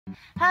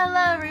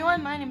Hello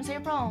everyone, my name is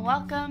April and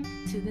welcome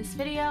to this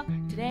video.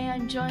 Today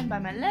I'm joined by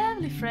my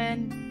lovely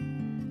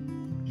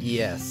friend.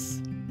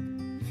 Yes.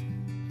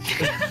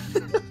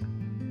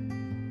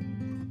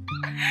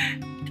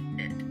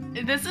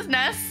 This is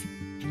Ness.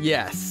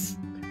 Yes.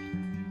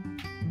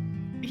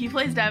 He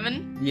plays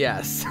Devon.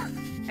 Yes.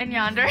 And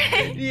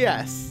Yandere.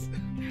 Yes.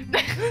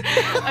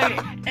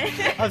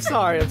 Okay. I'm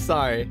sorry.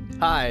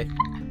 Hi.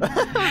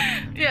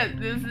 Yeah,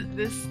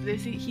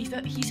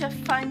 he's a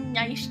fun,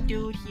 nice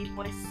dude. He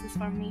voices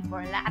for me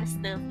for a lot of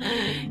stuff.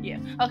 Yeah.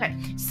 Okay.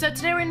 So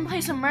today we're gonna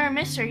play some murder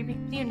mystery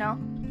because we have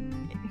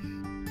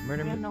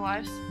no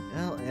lives.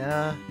 Well,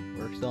 yeah.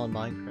 We're still in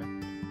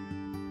Minecraft.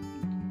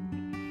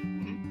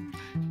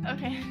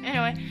 Okay.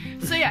 Anyway,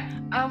 so yeah,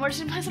 we're just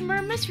gonna play some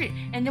murder mystery,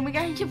 and then we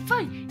gotta have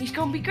fun. It's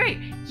gonna be great.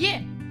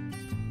 Yeah.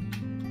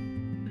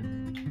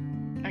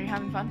 Are you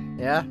having fun?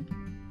 Yeah.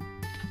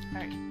 All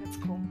right. That's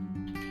cool.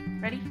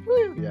 Ready?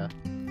 Woo. Yeah.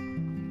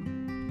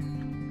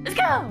 Let's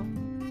go!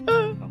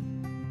 Oh.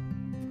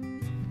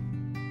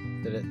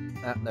 Did it?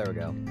 Ah, there we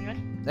go. You good?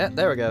 Yeah,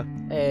 there we go.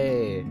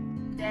 Hey.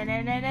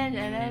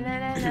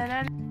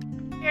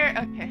 Here,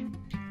 okay.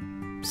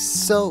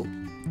 So,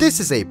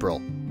 this is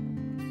April.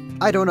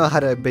 I don't know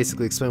how to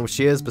basically explain what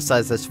she is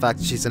besides the fact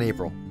that she's an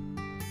April.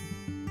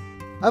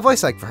 I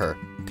voice act for her,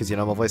 because you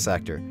know I'm a voice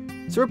actor.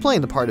 So we're playing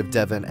the part of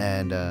Devon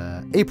and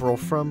April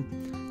from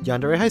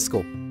Yandere High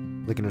School.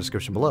 Link in the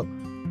description below.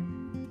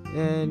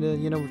 And,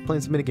 you know, we're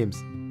playing some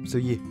minigames. So,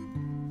 yeah.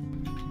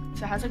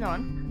 So how's it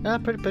going?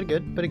 Pretty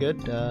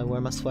good.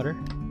 Wearing my sweater.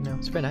 You know,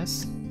 it's very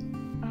nice.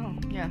 Oh,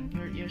 yeah,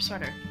 your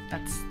sweater.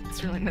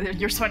 That's really nice.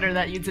 Your sweater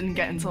that you didn't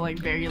get until like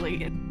very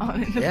late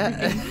on in the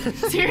freaking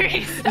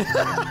series.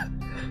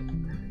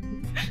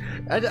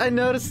 I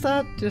noticed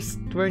that, just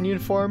wearing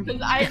uniform.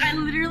 I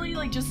literally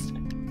like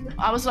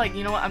I was like,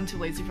 you know what, I'm too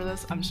lazy for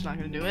this. I'm just not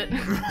gonna do it.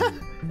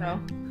 So,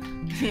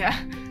 yeah.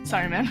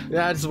 Sorry, man.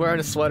 Yeah, just wearing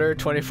a sweater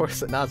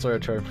 24/7. Not sweater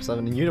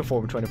 24/7. A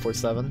uniform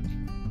 24/7.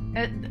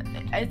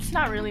 It's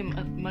not really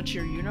much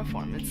your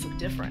uniform. It's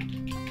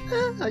different.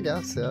 I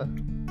guess, yeah.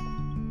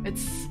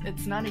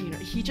 It's not a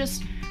uniform. He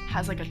just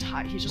has like a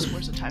tie. He just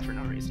wears a tie for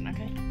no reason.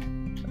 Okay.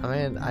 I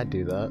mean, I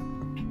do that.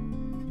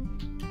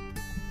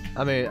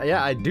 I mean,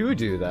 yeah, I do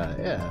that.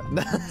 Yeah.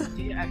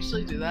 Do you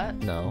actually do that?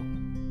 No.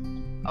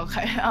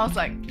 Okay. I was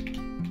like,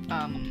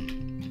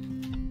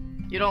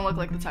 you don't look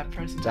like the type of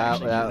person to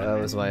actually do that. That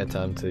was my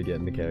attempt to get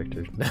into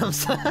character. No, I'm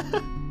sorry.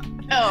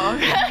 Oh,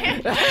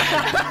 okay.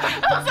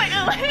 I was like,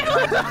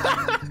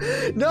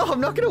 oh, no, I'm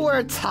not gonna wear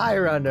a tie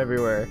around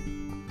everywhere.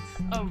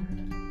 oh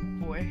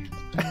boy.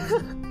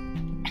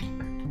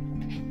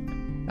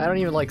 I don't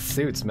even like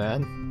suits,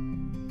 man.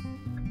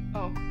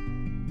 Oh.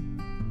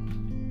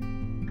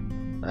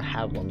 I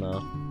have one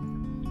though.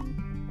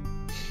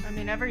 I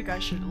mean, every guy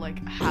should like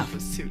have a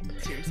suit.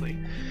 Seriously.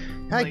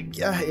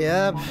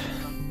 Yeah.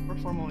 For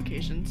formal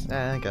occasions.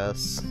 I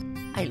guess.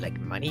 I like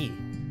money.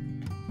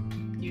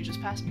 You just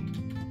passed me.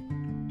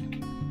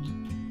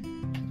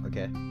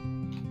 Okay.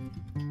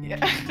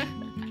 Yeah.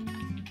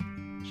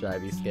 Should I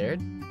be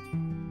scared?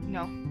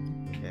 No.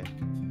 Okay.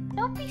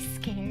 Don't be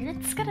scared.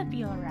 It's gonna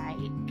be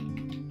alright.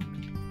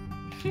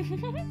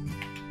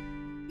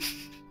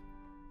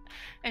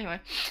 Anyway,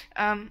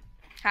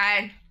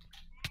 hi.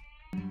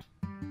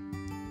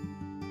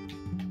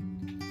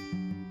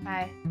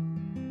 Hi.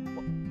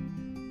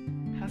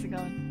 How's it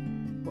going?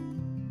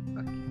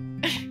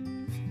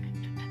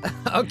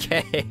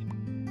 Okay.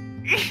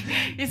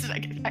 He's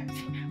like,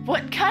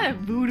 what kind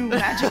of voodoo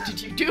magic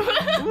did you do?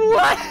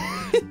 What?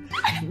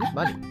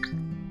 Money.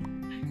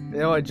 You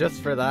know what?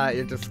 Just for that,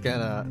 you're just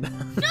gonna. No.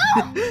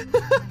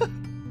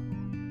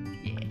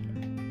 Yeah.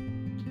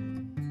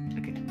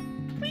 Okay.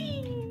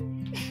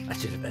 Whee! I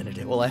should have ended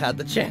it while I had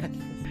the chance.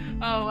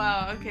 Oh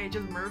wow. Okay,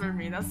 just murder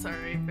me. That's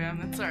alright, fam.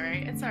 That's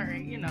alright. It's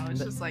alright. You know,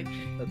 it's just like,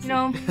 That's you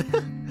know,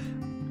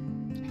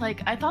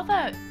 like I thought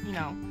that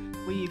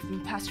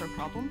we've passed our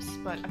problems,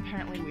 but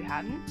apparently we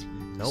hadn't.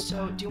 Nope.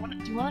 So do you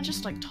want to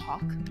just like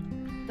talk,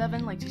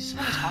 Devon? Like, do you just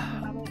want to talk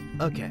about it?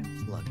 Okay,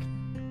 look.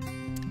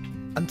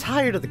 I'm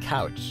tired of the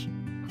couch.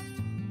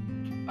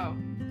 Oh.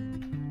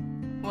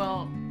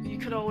 Well, you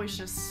could always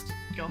just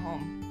go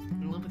home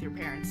and live with your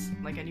parents,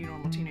 like any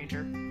normal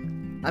teenager.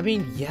 I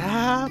mean,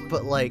 yeah,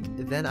 but like,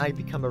 then I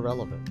become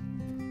irrelevant.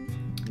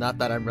 Not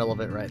that I'm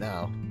relevant right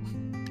now.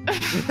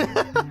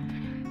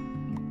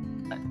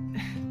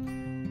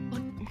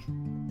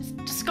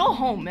 Just go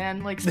home,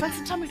 man. Like, spend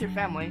some time with your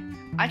family.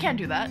 I can't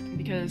do that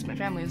because my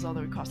family is all the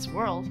way across the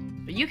world,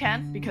 but you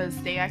can because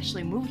they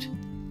actually moved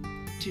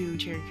to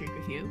Cherry Creek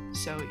with you.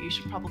 So you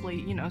should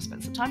probably, you know,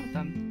 spend some time with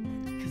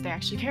them because they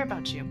actually care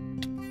about you.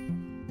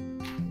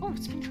 Oh,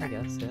 it's been I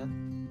guess, yeah.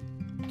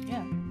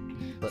 Yeah.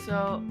 But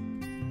So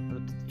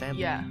family.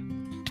 yeah.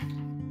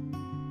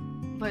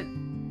 But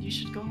you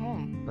should go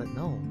home. But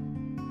no.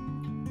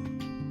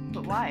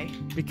 But why?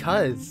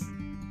 Because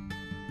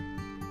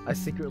I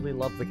secretly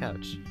love the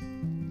couch.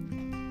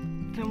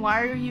 Then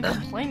why are you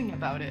complaining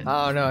about it?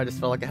 Oh no, I just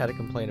felt like I had to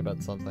complain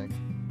about something.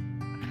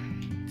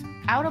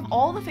 Out of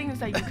all the things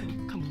that you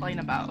could complain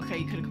about, okay,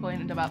 you could have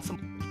complained about some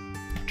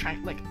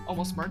trying, like,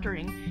 almost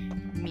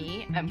murdering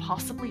me and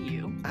possibly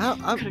you. You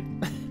I'm... could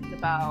have complained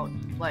about,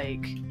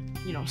 like,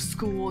 you know,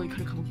 school. You could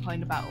have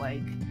complained about,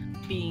 like,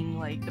 being,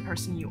 like, the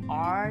person you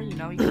are. You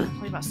know, you could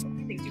complain about so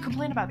many things. You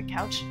complain about the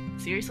couch.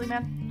 Seriously,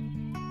 man?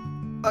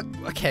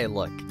 Okay,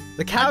 look.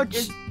 The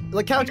couch...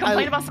 The couch...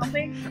 Complain about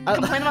something?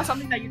 Complain about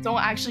something that you don't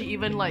actually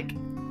even, like,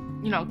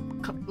 you know,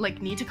 like,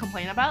 need to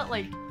complain about?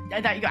 Like,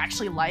 that you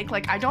actually like?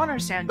 Like, I don't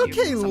understand you.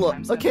 Okay, look.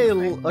 Okay,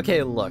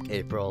 look,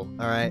 April.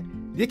 Alright?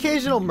 The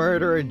occasional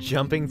murderer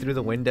jumping through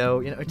the window,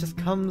 you know, it just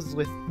comes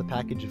with the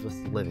package of us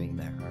living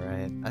there,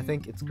 alright? I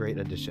think it's a great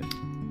addition.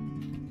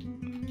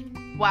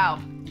 Wow.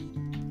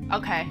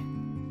 Okay.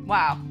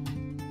 Wow.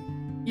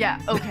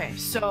 Yeah, okay.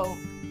 So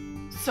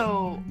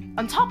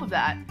on top of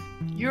that,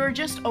 you're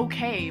just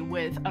okay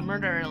with a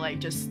murderer, like,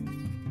 just,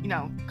 you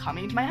know,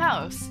 coming to my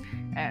house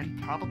and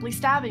probably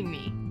stabbing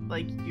me.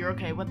 Like, you're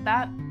okay with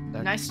that?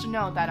 Okay. Nice to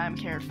know that I'm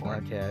cared for.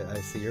 Okay, I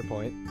see your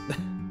point.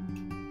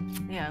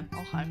 Yeah,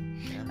 okay.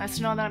 Yeah. Nice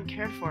to know that I'm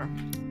cared for.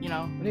 You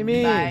know, What do you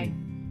mean? by,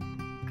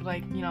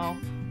 like, you know,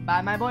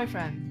 by my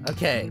boyfriend.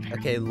 Okay,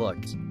 look.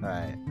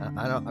 Alright,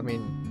 I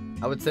mean,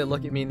 I would say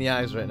look at me in the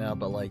eyes right now,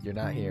 but, like, you're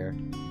not here.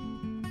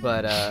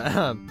 But,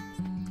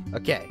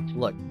 okay,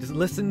 look, just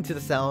listen to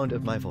the sound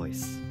of my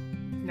voice.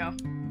 No,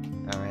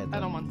 Alright, I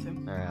don't want to.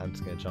 Alright, I'm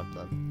just gonna jump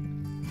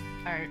then.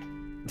 Alright.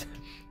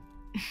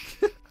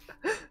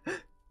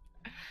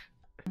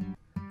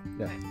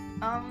 Yeah.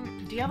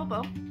 Do you have a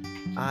bow?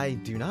 I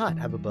do not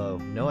have a bow.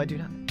 No, I do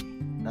not.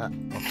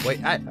 Oh, wait,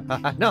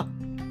 no!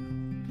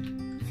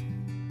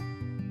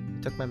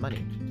 You took my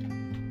money.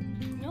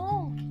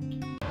 No.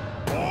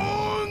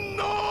 Oh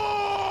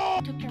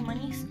no! Took your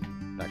monies?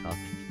 Back off.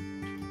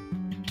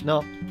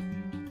 No.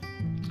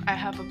 I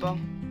have a bow.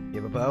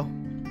 You have a bow?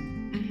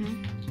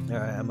 Mm-hmm.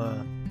 Alright, I'm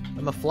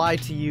a fly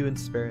to you in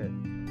spirit.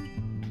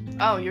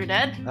 Oh, you're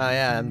dead? Oh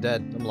yeah, I'm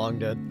dead. I'm long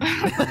dead.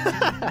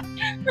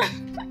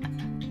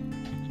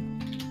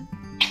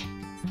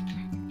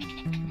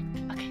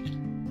 Okay.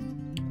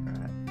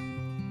 Alright.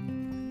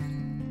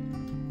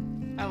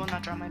 I will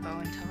not draw my bow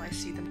until I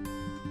see them.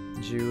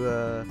 Did you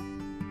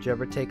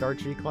ever take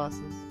archery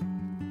classes?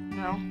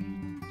 No.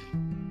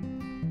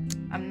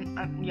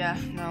 Yeah,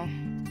 no.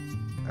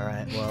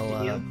 Alright,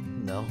 well, Did you?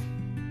 no.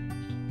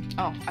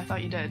 Oh, I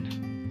thought you did. I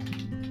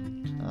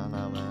don't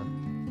know, man.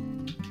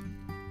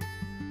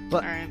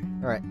 But,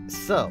 alright,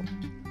 so.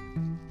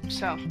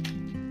 So.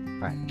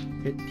 Alright,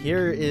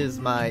 here is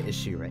my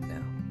issue right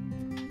now.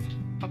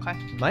 Okay.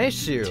 My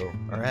issue,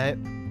 alright,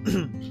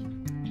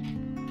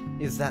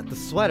 is that the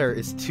sweater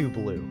is too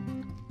blue.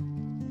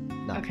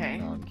 No, Okay.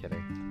 No, I'm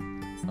kidding.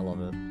 I love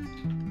it.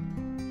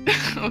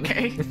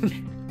 Okay.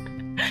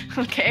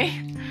 Okay.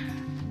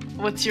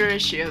 What's your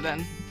issue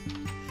then?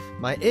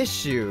 My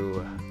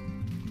issue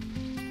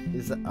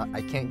is that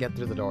I can't get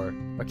through the door.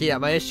 Okay, yeah,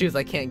 my issue is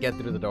I can't get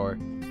through the door.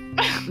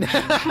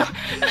 Alright,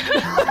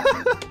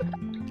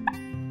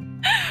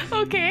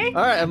 Okay.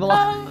 I'm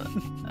alive.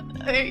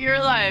 You're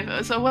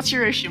alive. So what's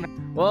your issue?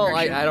 Well,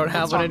 I don't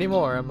have What's one wrong?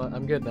 anymore.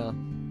 I'm good now.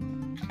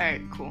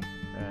 Alright, cool.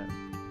 Alright.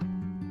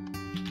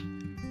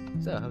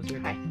 So, how's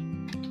your Hi. day?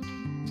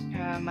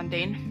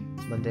 Mundane.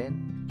 Mundane?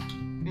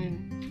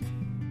 Mm.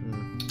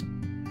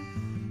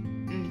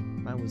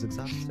 Mine was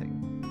exhausting.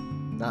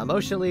 Not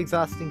emotionally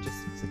exhausting, just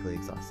physically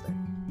exhausting.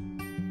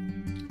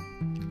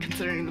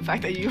 Considering the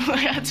fact that you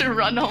had to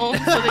run home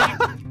so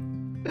that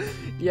you...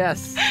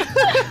 Yes.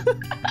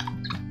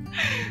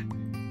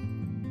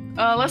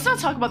 Let's not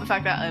talk about the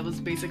fact that I was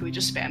basically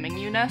just spamming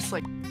you, Ness.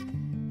 Like,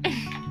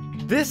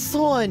 This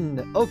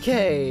one,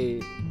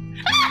 okay.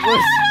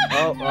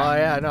 Oh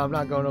yeah, no, I'm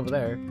not going over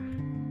there.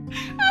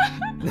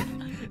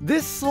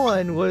 This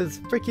one was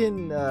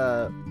freaking,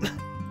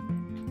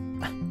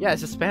 yeah,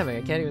 it's just spamming.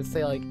 I can't even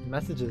say, like,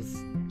 messages.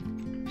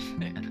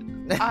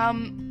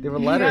 They were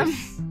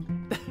letters.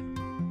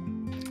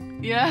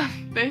 Yeah,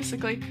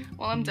 basically.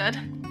 Well, I'm dead.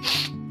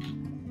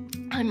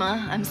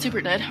 I'm super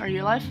dead. Are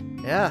you alive?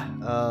 Yeah,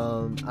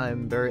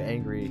 I'm very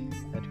angry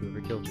at whoever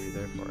killed you,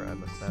 therefore I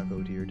must now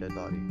go to your dead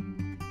body.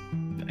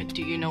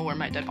 Do you know where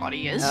my dead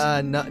body is?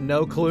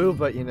 No clue,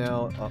 but you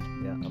know, oh,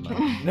 yeah, I'm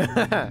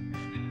out.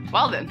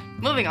 Well then,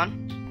 moving on.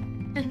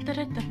 We're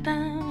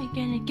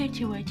gonna get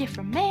you a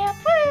different map.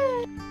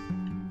 Woo!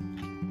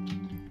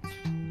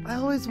 I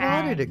always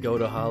wanted to go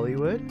to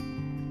Hollywood.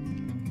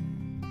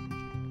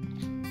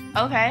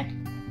 Okay.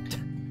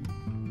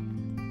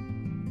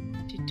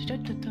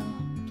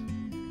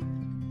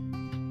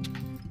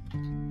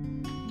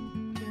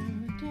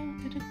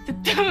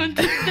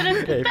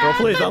 April,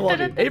 please, I love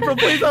you. April,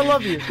 please, I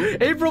love you.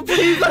 April,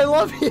 please, I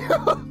love you.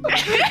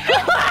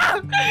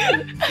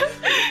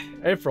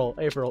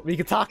 April, we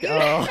can talk.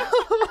 Oh.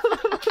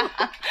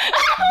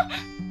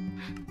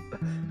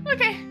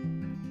 Okay.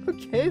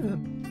 Okay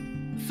then.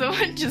 So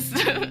just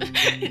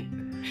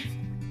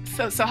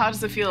so how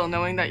does it feel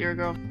knowing that you're a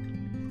girl?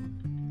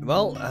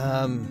 Well,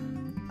 I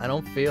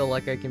don't feel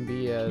like I can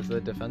be as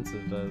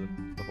defensive as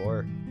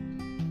before.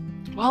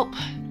 Well,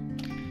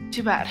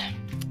 too bad.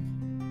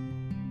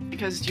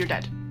 Because you're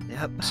dead.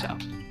 Yep. So.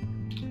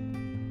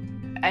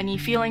 any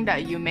feeling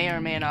that you may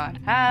or may not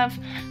have,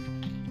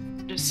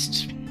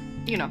 just,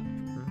 you know.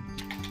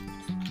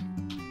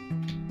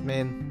 I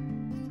mean,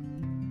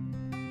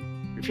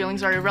 Your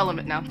feelings are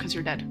irrelevant now because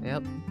you're dead.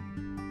 yep.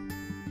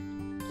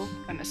 Oh,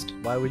 I missed.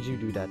 Why would you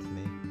do that to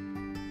me?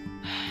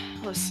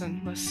 Listen.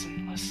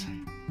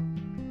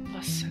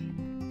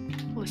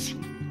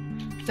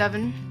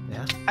 Devon,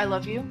 Yeah? I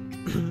love you,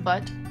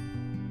 but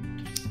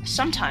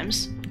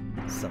sometimes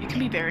you can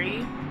be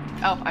very...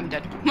 Oh, I'm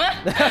dead.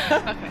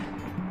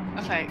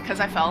 Okay, because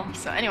I fell.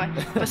 So anyway,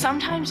 but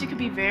sometimes you can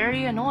be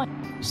very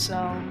annoying.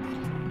 So,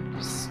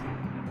 just,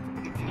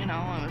 you know,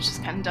 I was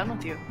just kind of done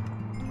with you.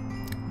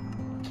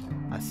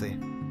 I see.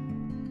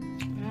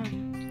 Yeah.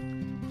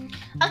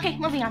 Okay,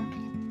 moving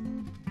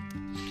on.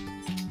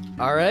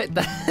 Alright.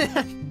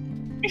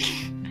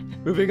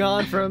 Moving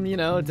on from, you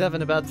know,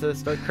 Devon about to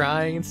start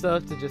crying and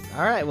stuff to just,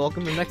 alright,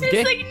 welcome to the next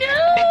game. It's like,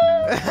 no!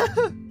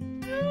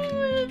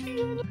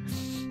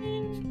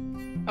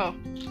 Oh,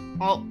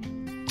 well,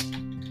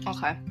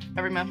 okay.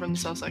 Every man for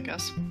themselves, I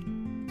guess.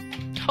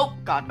 Oh,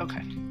 God,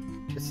 okay.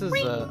 This is,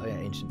 oh yeah,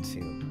 ancient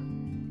tomb.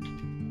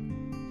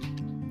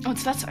 Oh,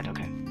 it's that side,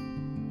 okay.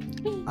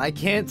 I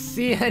can't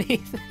see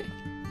anything.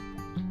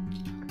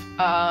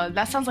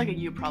 That sounds like a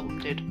you problem,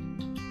 dude.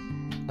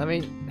 I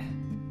mean,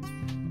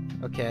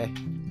 okay.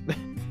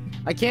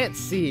 I can't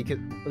see because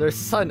there's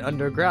sun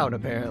underground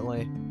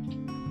apparently.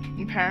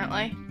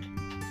 Apparently.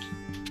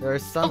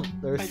 There's I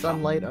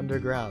sunlight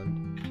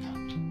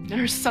underground.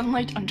 There's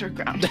sunlight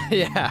underground.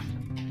 Yeah.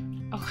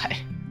 Okay.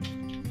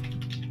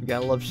 You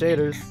gotta love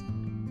shaders.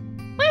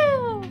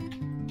 Woo!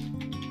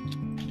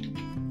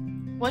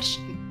 What?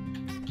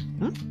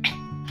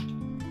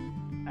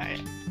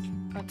 Alright.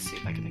 Let's see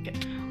if I can make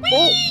it.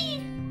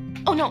 Whee!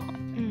 Oh no!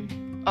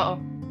 Uh-oh.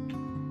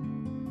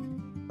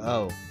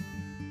 Oh.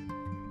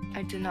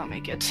 I did not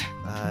make it.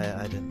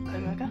 I didn't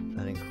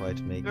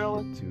quite make Girl.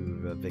 it to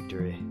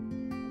victory.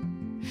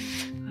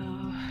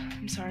 Oh,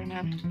 I'm sorry,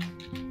 man.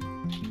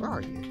 Where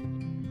are you?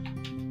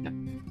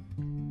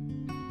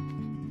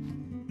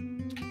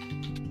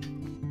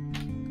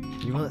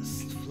 You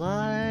must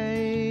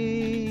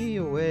fly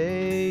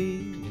away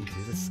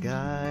into the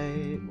sky.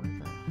 Where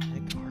the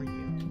heck are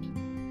you?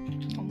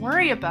 Don't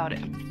worry about it.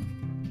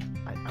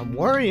 I'm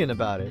worrying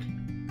about it.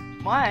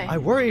 Why? I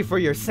worry for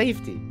your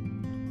safety.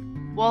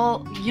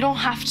 Well, you don't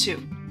have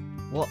to.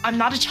 Well, I'm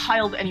not a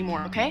child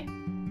anymore, okay?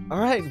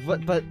 alright,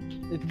 but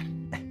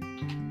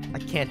I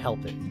can't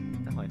help it.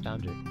 Oh, I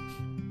found you.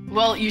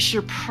 Well, you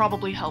should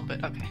probably help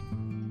it. Okay.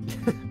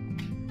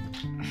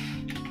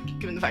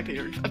 Given the fact that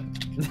you're...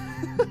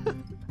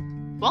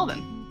 Well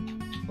then.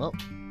 Well.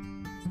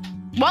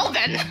 Well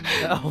then!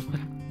 No.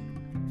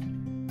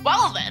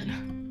 Well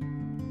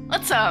then!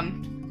 Let's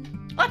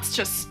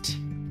just,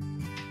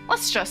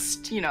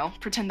 you know,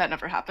 pretend that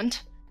never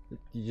happened.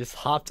 You just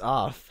hopped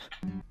off.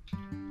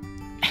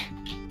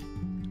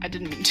 I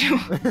didn't mean to.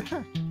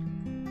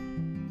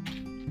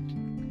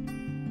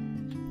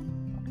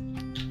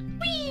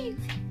 Whee!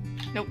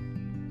 Nope.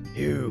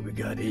 Here we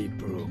got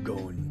April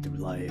going through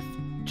life,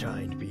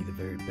 trying to be the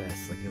very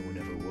best like no one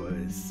ever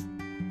was.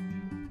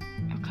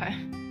 Okay.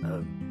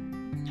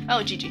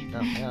 Oh, GG.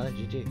 Oh, yeah,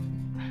 GG.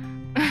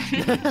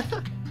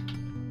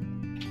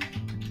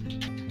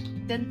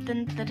 Dun,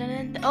 dun, dun,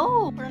 dun, dun.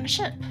 Oh, we're on a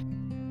ship.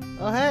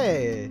 Oh,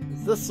 hey,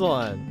 it's this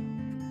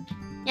one.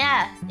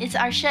 Yeah, it's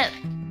our ship.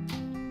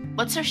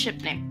 What's our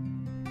ship name?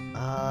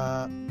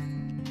 I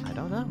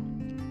don't know.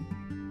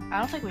 I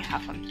don't think we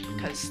have one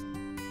because,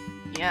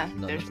 yeah,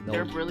 No,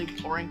 they're a really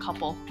boring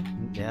couple.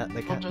 Yeah,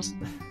 they They'll can't. just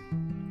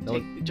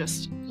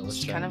No,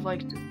 just kind of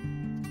like,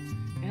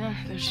 yeah,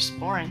 they're just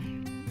boring.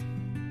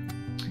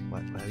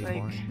 What are you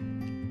Like,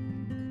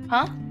 boring?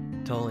 huh?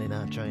 Totally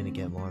not trying to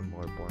get more and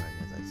more boring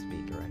as I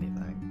speak or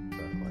anything,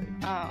 but like.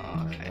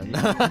 Oh, okay.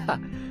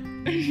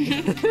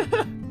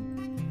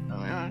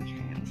 Oh, okay.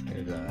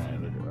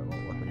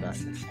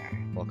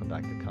 Welcome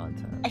back to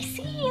content. I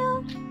see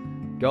you.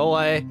 Go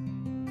away.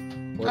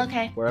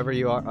 Okay. Wherever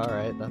you are. All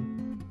right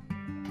then.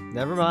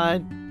 Never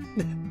mind.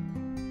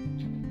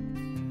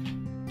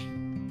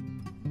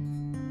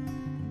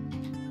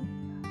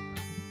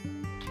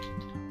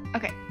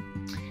 Okay.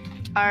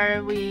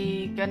 Are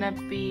we gonna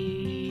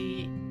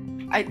be...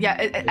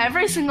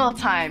 every single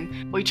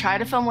time we try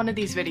to film one of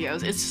these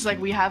videos, it's just like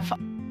we have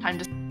time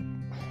to...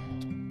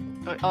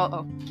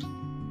 Oh.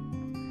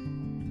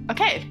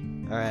 Okay.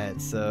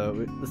 Alright,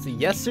 so let's see.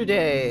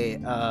 Yesterday,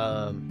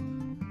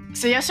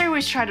 So yesterday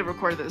we tried to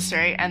record this,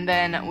 right? And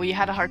then we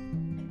had a hard...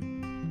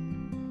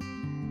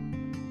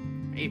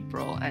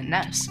 April and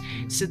Ness.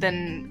 So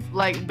then,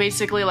 like,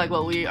 basically, like,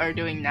 what we are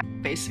doing now,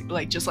 basically,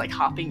 like, just, like,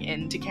 hopping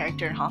into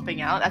character and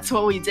hopping out, that's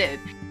what we did.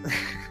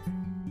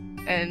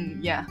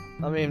 And, yeah.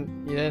 I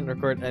mean, you didn't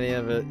record any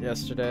of it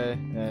yesterday,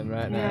 and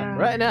Yeah.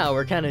 right now,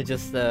 we're kind of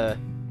just, We're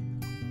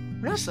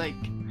just, like...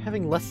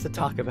 having less to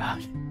talk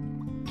about.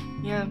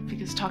 Yeah,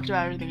 because talked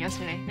about everything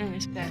yesterday.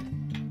 Anyways, then.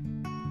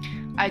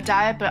 I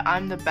died, but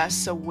I'm the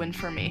best, so win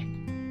for me.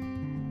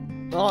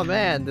 Oh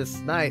man, this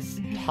nice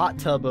hot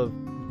tub of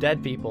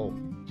dead people.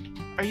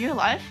 Are you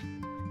alive?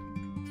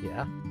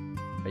 Yeah?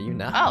 Are you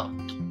not? Oh.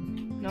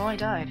 No, I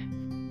died.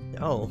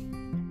 Oh.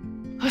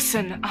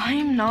 Listen,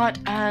 I'm not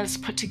as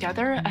put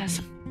together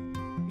as,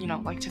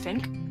 like to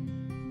think.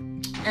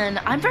 And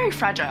I'm very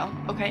fragile,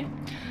 okay?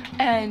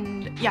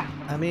 And yeah.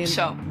 I mean,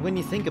 so when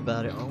you think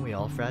about it, aren't we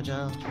all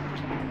fragile?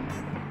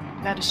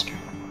 that is true.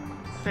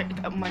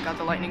 Oh my god,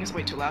 the lightning is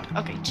way too loud.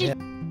 Okay, gee. Yeah.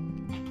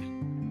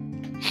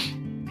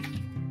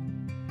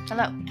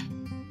 Hello.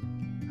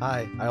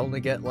 Hi, I only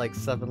get like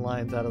 7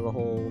 lines out of the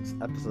whole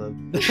episode.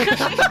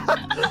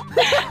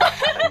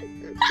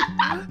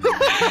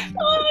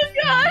 Oh my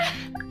god!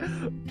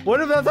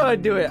 What if that's how I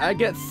do it? I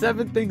get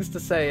 7 things to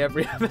say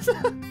every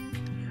episode.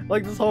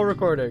 Like this whole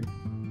recording.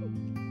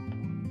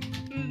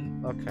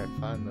 Okay,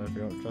 fine though if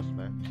you don't trust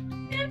me.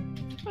 Yeah,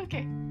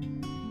 okay.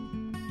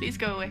 Please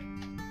go away.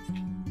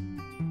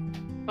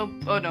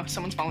 Oh no,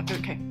 someone's falling.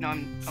 Okay, no,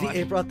 I'm See, alive.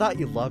 April, I thought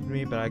you loved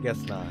me, but I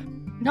guess not.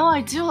 No,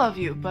 I do love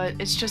you, but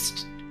it's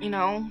just,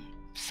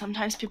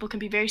 sometimes people can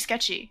be very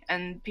sketchy,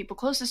 and people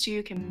closest to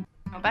you can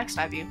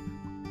backstab you.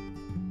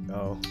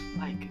 Oh,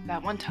 Like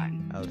that one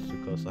time. I was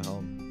too close to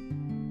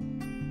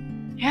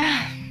home.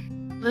 Yeah,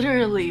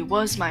 literally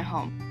was my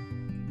home.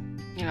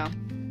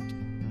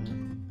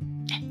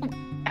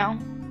 Ow.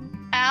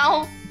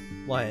 Ow!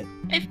 What?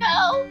 I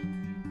fell!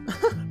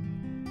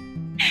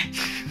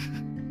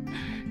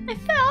 I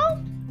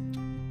fell!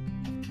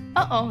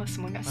 Uh-oh,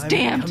 someone got I'm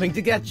stamped! coming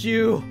to get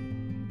you!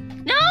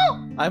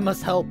 No! I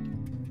must help.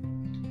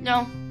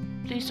 No,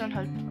 please don't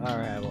hug.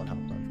 Alright, I won't help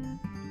them.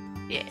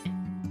 Yeah.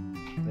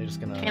 They're just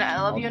gonna... I mean, I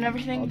love you and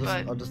everything,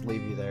 I'll just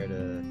leave you there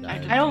to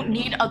die. I don't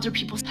need other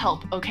people's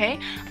help, okay?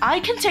 I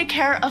can take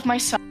care of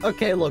myself.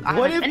 Okay, look, I'm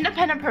what an if...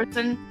 independent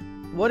person.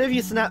 What if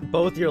you snap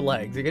both your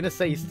legs? You're gonna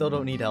say you still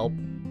don't need help?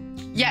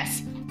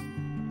 Yes.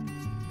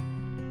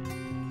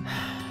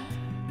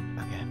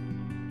 Okay.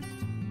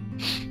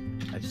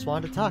 I just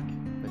wanted to talk,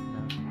 but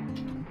no.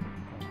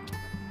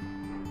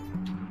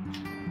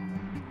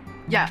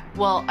 Yeah,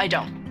 well, I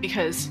don't,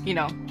 because,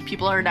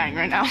 people are dying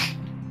right now.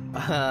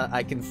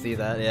 I can see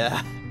that,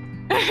 yeah.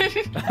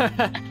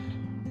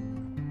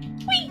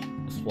 Whee!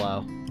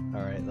 Wow.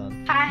 Alright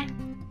then. Hi.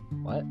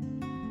 What?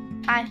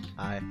 Hi.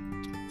 Hi.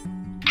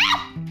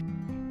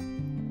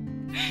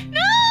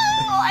 No!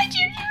 Why'd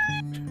you do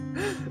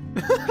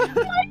this?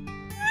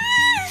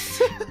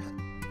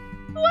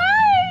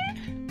 Why?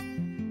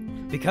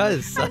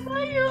 Because I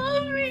thought you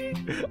loved me.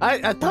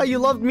 I thought you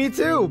loved me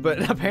too,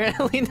 but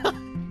apparently not.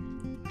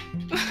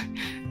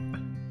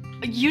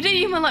 You didn't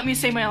even let me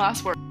say my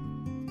last word.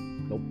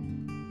 Nope.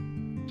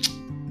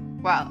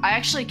 Wow, I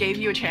actually gave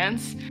you a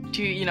chance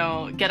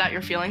to, get out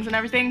your feelings and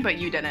everything, but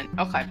you didn't.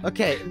 Okay.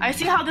 Okay. I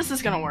see how this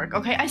is gonna work,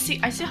 okay? I see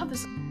how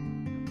this...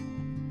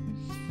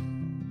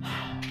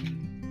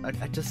 I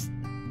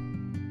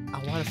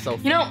want to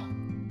self.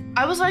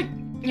 I was like,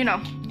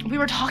 we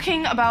were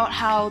talking about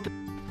how the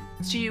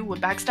to you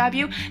would backstab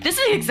you. This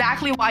is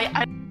exactly why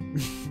I...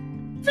 This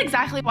is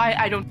exactly why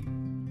I don't...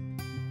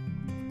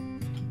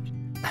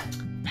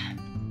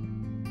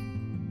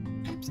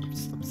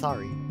 I'm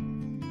sorry.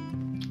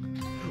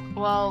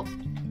 Well,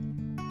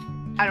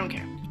 I don't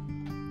care.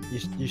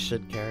 You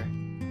should care.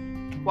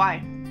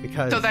 Why?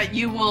 Because... So that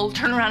you will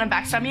turn around and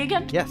backstab me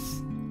again?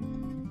 Yes.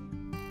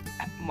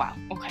 Wow,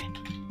 okay.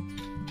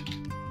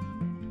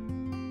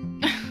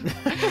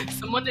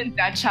 Someone in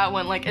that chat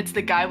went like, it's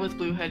the guy with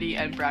blue hoodie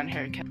and brown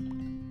hair.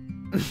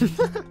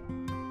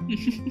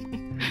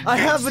 I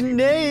have a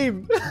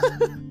name!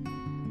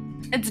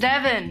 It's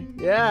Devon!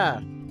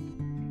 Yeah.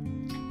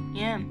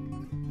 Yeah.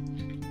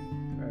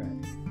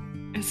 Alright.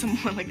 And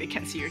someone like, they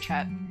can't see your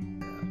chat.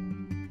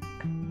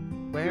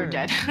 Where? You're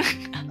dead.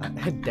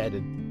 I'm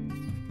deaded.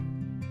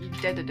 You're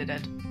dead. You're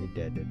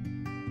deaded.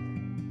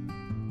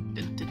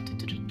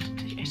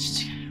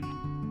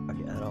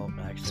 Okay, I don't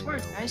actually Swear,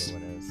 know guys.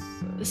 what anyone is.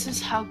 This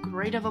is how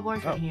great of a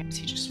boyfriend he is.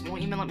 He just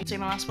won't even let me say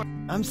my last word.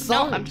 I'm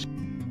sorry. No,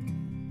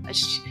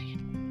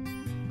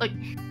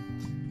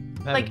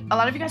 like a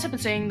lot of you guys have been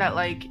saying that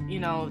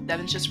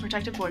Devon's just a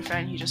protective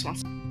boyfriend. He just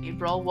wants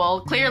April.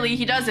 Well, clearly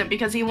he doesn't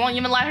because he won't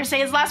even let her say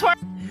his last word.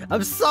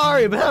 I'm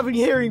sorry, I'm having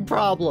hearing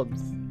problems.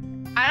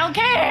 I don't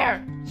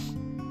care.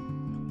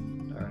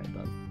 Alright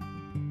then.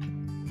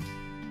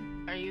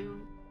 Are you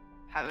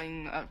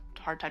having a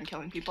hard time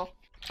killing people?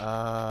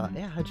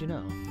 Yeah, how'd you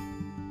know?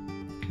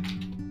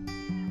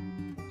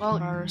 Well,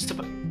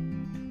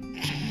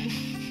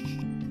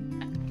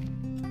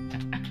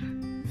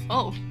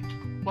 oh,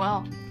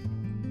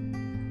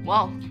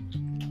 well.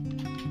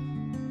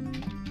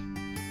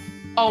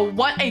 Oh,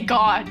 what a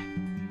god!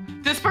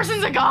 This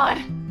person's a god!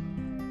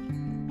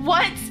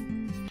 What?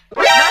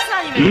 That's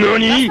not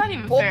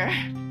even fair.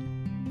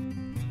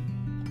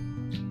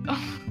 Oh.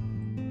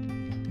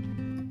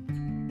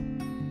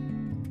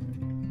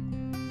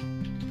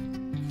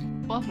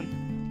 Welcome.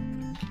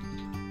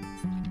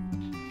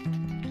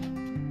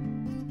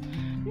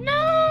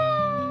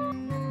 No!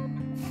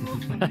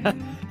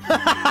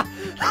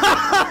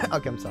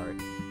 Okay, I'm sorry.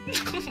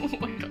 Oh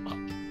my god.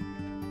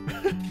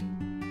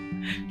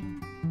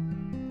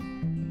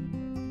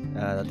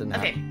 That didn't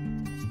happen.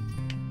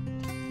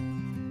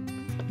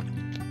 Okay.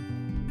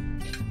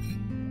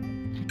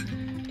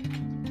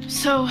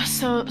 So,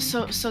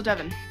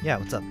 Devon. Yeah,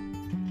 what's up?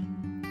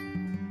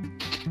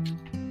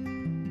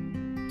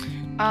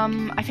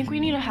 I think we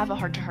need to have a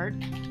heart-to-heart.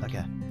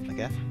 Okay.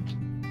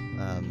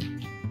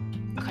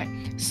 Okay.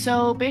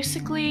 So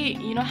basically,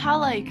 you know how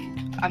like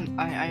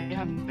I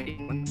haven't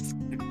been once.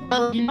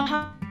 Well, you know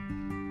how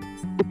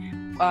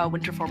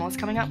winter formal is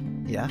coming up.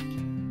 Yeah.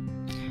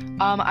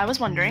 I was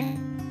wondering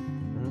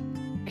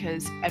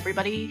because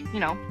everybody, you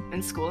know,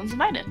 in school is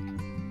invited.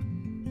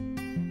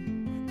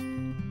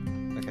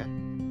 Okay.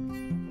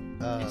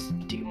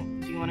 Do you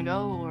want to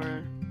go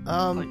or?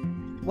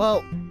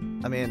 Well,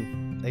 I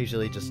mean, I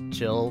usually just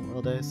chill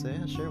all day, so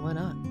yeah, sure, why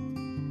not?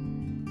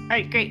 All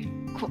right, great,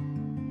 cool.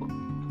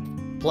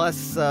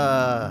 Plus,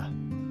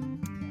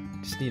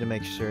 just need to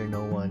make sure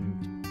no one,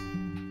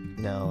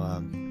 you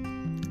know,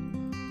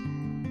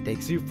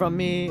 takes you from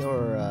me,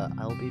 or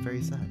I'll be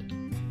very sad.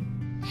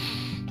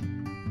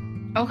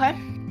 Okay,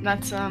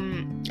 that's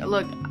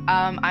look,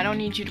 I don't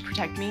need you to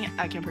protect me.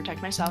 I can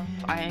protect myself.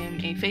 I am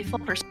a faithful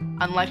person,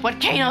 unlike what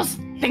Kanos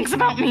thinks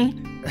about me.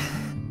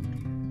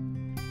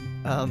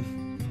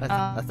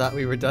 I thought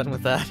we were done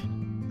with that.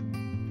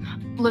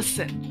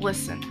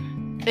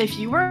 Listen. If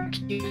you were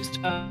accused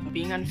of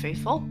being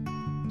unfaithful,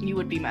 you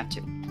would be mad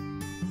too.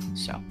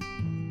 So.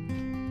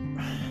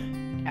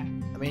 Yeah.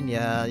 I mean,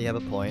 yeah, you have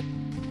a point.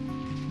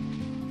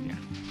 Yeah.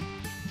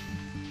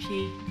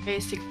 He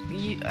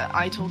basically,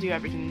 I told you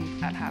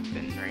everything that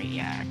happened, right?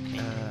 Yeah.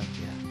 Yeah.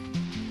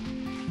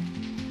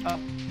 Oh.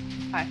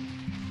 Hi.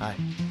 Hi.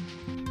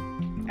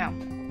 Ow.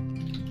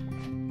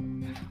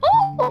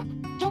 Oh!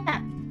 Don't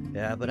that.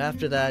 Yeah, but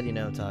after that, you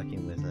know,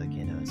 talking with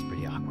Kano is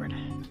pretty awkward.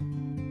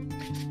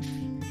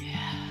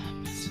 Yeah,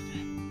 must have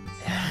been.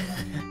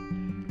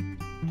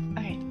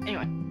 Okay,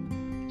 anyway.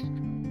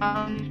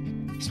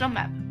 Snow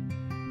map.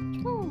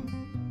 Ooh.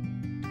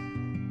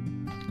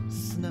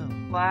 Snow.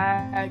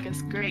 Flag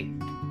is great.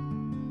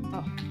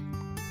 Oh.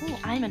 Ooh,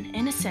 I'm an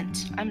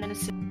innocent. Kind of.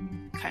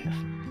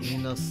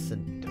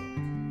 Innocent.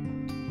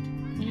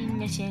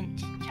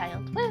 Innocent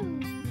child. Woo!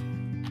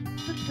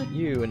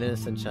 You, an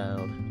innocent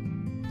child.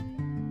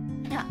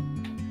 Yeah.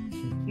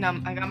 No,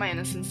 I got my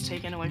innocence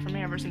taken away from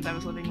me ever since I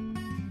was living.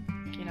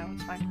 You know,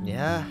 it's fine.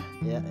 Yeah.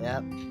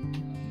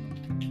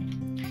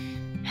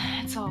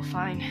 It's all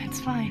fine.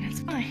 It's fine.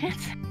 It's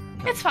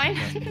fine.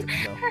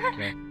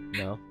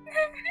 No.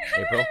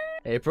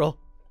 April.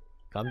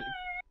 Come.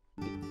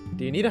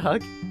 Do you need a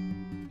hug?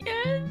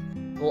 Yes.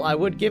 Well, I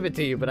would give it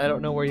to you, but I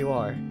don't know where you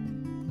are.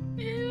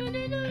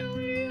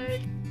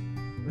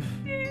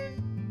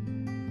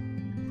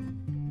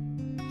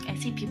 I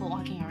see people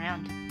walking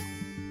around.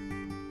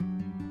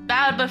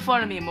 Bad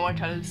before me,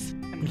 mortals.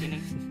 I'm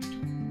kidding.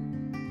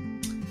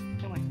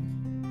 Don't worry.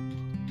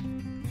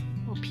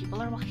 Well, people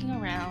are walking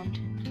around,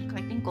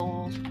 collecting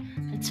gold.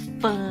 It's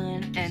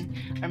fun, and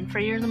I'm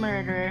afraid you're the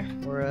murderer.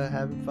 We're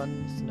having fun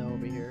in the snow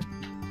over here.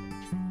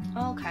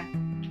 Oh, okay.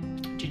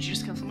 Did you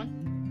just kill someone?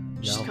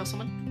 Did you just kill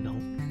someone? No.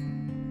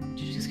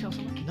 Did you just kill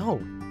someone? No.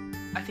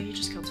 I think you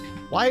just killed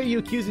someone. Why are you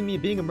accusing me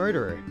of being a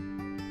murderer?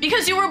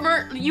 Because you were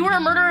a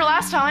murderer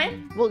last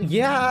time? Well,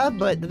 yeah,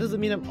 but that doesn't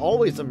mean I'm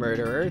always a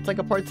murderer. It's like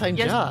a part-time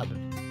job.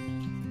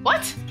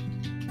 What?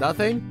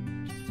 Nothing?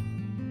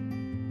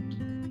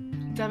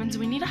 Devon, do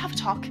we need to have a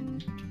talk?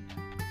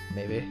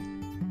 Maybe.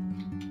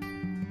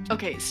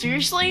 Okay,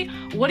 seriously?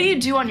 What do you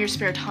do on your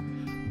spare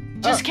time?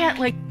 Just can't,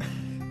 like...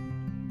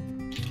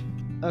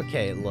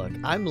 Okay, look,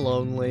 I'm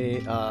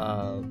lonely.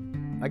 I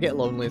get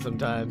lonely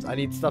sometimes. I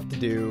need stuff to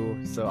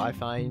do, so I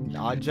find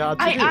odd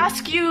jobs to do.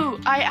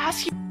 I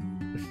ask you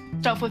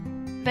stuff with,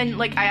 then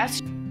like I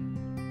asked you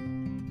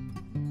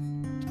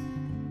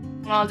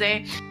all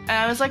day, and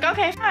I was like,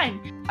 okay, fine,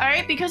 all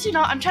right, because you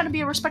know I'm trying to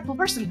be a respectful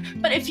person.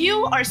 But if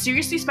you are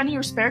seriously spending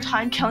your spare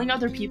time killing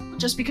other people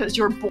just because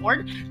you're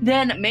bored,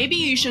 then maybe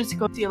you should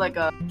go see like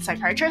a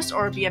psychiatrist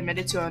or be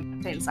admitted to an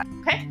insane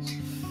asylum. Okay?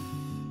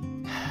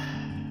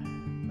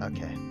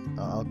 Okay,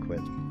 I'll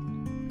quit.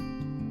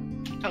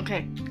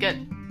 Okay,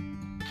 good.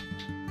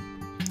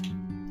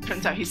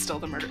 Turns out he's still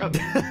the murderer. Oh.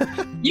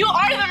 You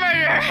are the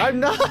murderer! I'm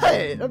not!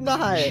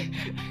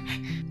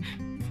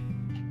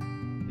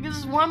 Because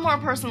there's one more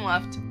person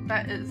left.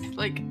 That is,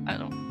 like, I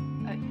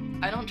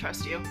don't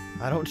trust you.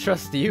 I don't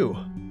trust you.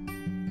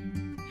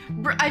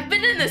 I've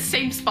been in the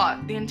same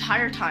spot the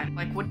entire time.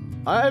 Like, what?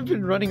 I've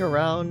been running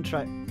around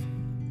trying...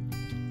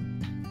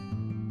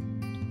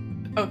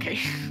 Okay.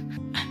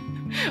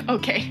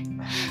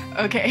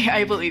 Okay,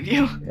 I believe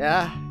you.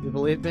 Yeah, you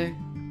believe me?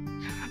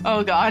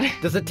 Oh god.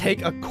 Does it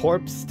take a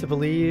corpse to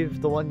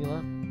believe the one you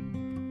love?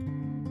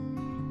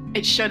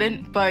 It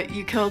shouldn't, but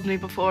you killed me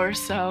before,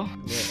 so...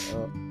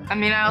 Yeah, I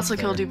mean, I also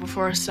killed you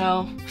before,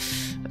 so...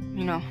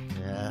 You know.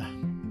 Yeah.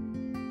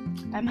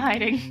 I'm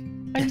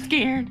hiding. I'm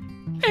scared.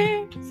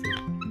 I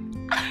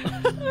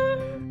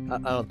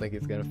don't think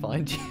he's gonna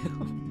find you.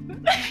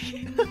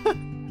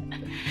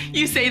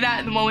 You say that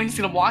and the moment he's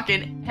gonna walk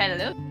in.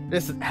 Hello?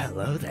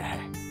 Hello there.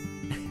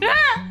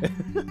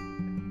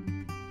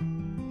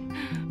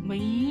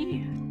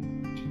 Me?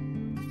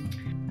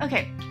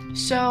 Okay,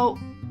 so...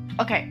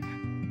 Okay.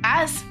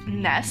 As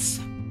Ness,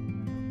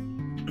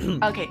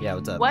 Okay. Yeah,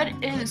 what's up? What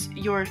is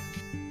your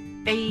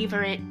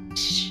favorite?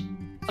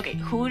 Okay,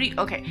 who do you,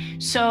 okay,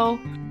 so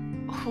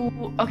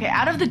who, okay,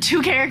 out of the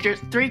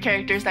three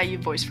characters that you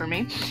voiced for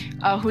me,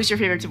 who's your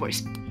favorite to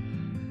voice?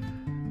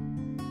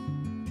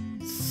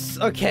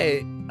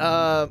 Okay,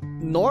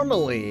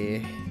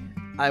 normally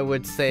I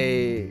would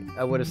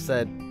have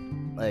said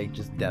like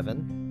just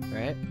Devon,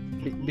 right?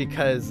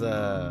 Because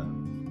I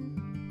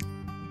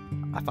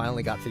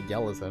finally got to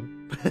yell as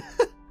him.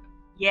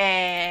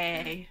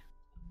 Yay.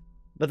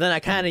 But then I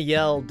kind of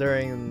yelled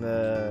during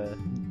the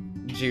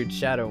Jude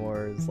Shadow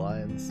Wars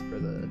lines for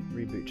the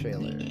reboot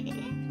trailer.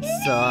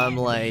 So I'm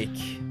like,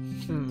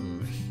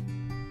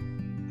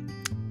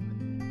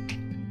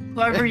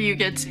 Whoever you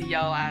get to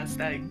yell as,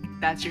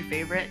 that's your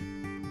favorite?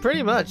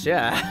 Pretty much,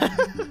 yeah.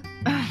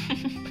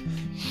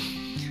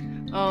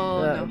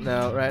 Oh, no.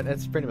 No, right,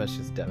 it's pretty much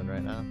just Devon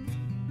right now.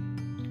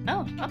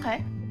 Oh,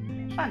 okay.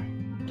 Fun.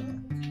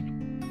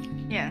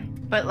 Yeah,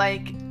 but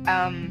like,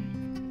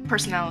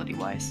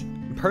 personality-wise.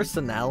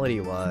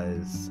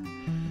 Personality-wise,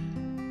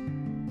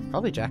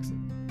 probably Jackson.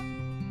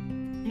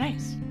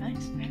 Nice.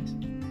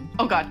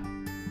 Oh god.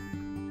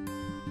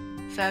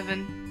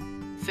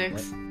 7,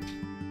 6,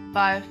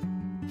 5,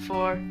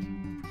 4,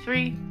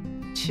 3,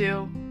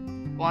 2,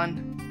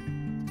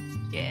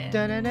 1. Yeah.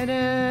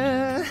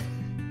 Da-da-da-da.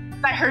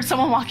 I heard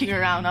someone walking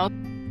around.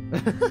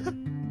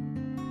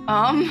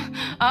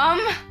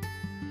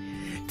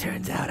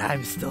 Turns out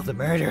I'm still the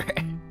murderer.